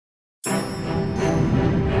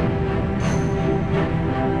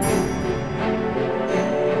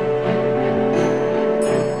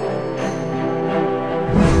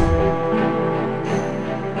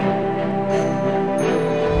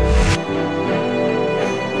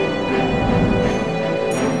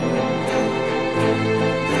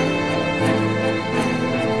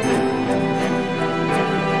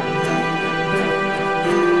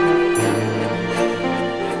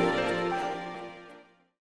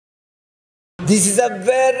This is a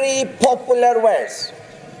very popular verse.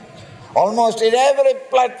 Almost in every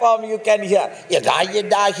platform you can hear, yada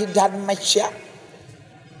yada hi dharmasya.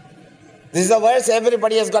 This is a verse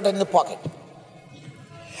everybody has got in the pocket.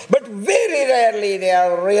 But very rarely they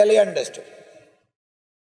are really understood.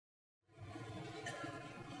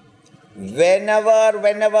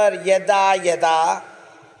 Whenever yada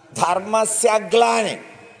dharmasya glani,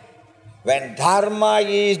 when dharma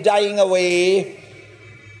is dying away,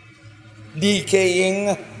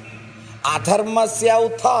 decaying, adharmasya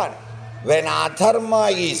utthana, when adharma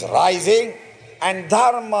is rising and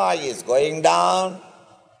dharma is going down,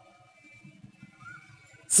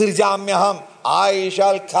 srijamyaham, I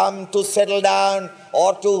shall come to settle down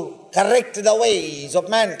or to correct the ways of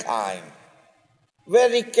mankind.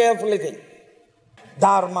 Very carefully think.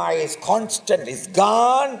 Dharma is constant, is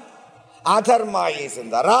gone. Adharma is in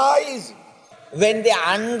the rise. When the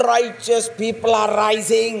unrighteous people are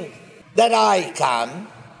rising, then I come.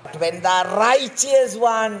 But when the righteous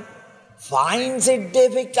one finds it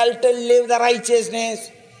difficult to live the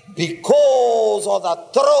righteousness because of the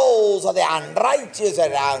throes of the unrighteous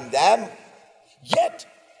around them, yet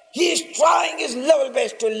he is trying his level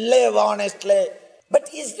best to live honestly, but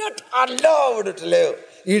he is not allowed to live.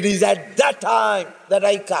 It is at that time that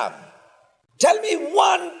I come. Tell me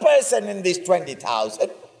one person in these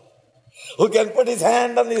 20,000 who can put his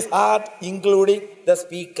hand on his heart, including the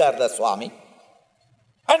speaker, the Swami,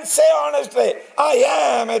 and say honestly,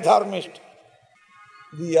 I am a dharmist.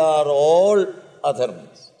 We are all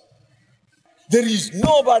adharmists. There is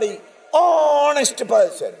nobody honest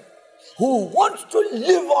person who wants to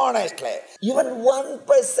live honestly. Even one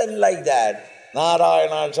person like that,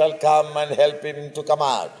 Narayana shall come and help him to come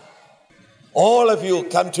out. All of you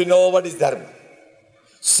come to know what is dharma.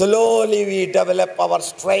 Slowly we develop our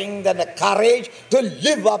strength and the courage to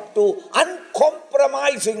live up to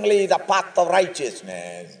uncompromisingly the path of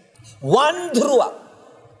righteousness. One Dhruva,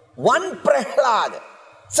 one Prahlad,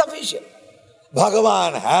 sufficient.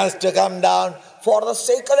 Bhagavan has to come down for the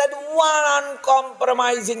sake of that one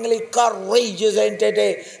uncompromisingly courageous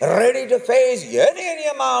entity, ready to face any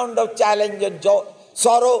amount of challenge and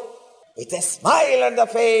sorrow, with a smile on the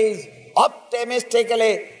face,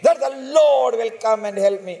 optimistically, that the Lord will come and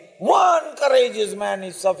help me. One courageous man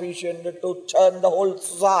is sufficient to turn the whole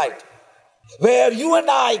society. Where you and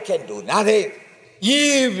I can do nothing,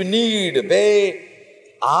 if need be,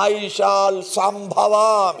 I shall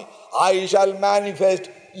sambhavami, I shall manifest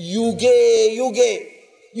yuge yuge.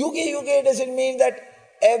 Yuge yuge doesn't mean that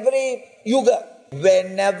every yuga.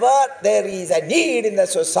 Whenever there is a need in the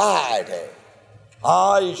society,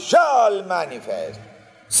 I shall manifest.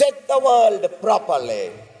 Set the world properly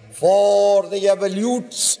for the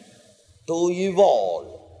evolutes to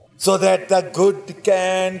evolve, so that the good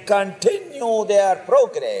can continue their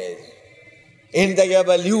progress in the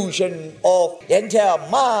evolution of entire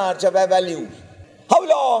march of evolution. How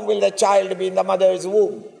long will the child be in the mother's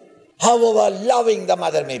womb? However loving the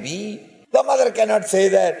mother may be, the mother cannot say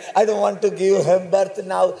that, I don't want to give him birth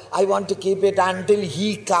now, I want to keep it until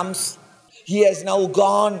he comes. He has now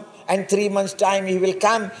gone, and 3 months' time he will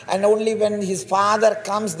come, and only when his father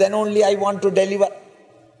comes, then only I want to deliver.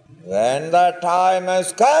 When the time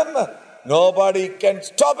has come, nobody can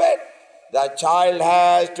stop it. The child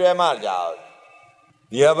has to emerge out.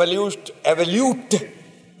 The evolute,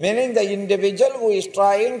 meaning the individual who is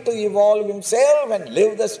trying to evolve himself and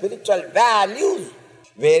live the spiritual values.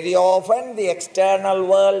 Very often the external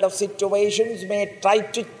world of situations may try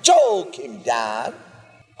to choke him down.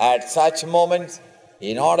 At such moments,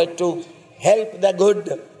 in order to help the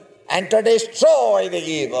good and to destroy the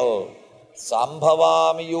evil,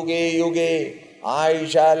 sambhavami yuge yuge, I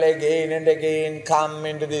shall again and again come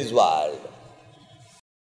into this world.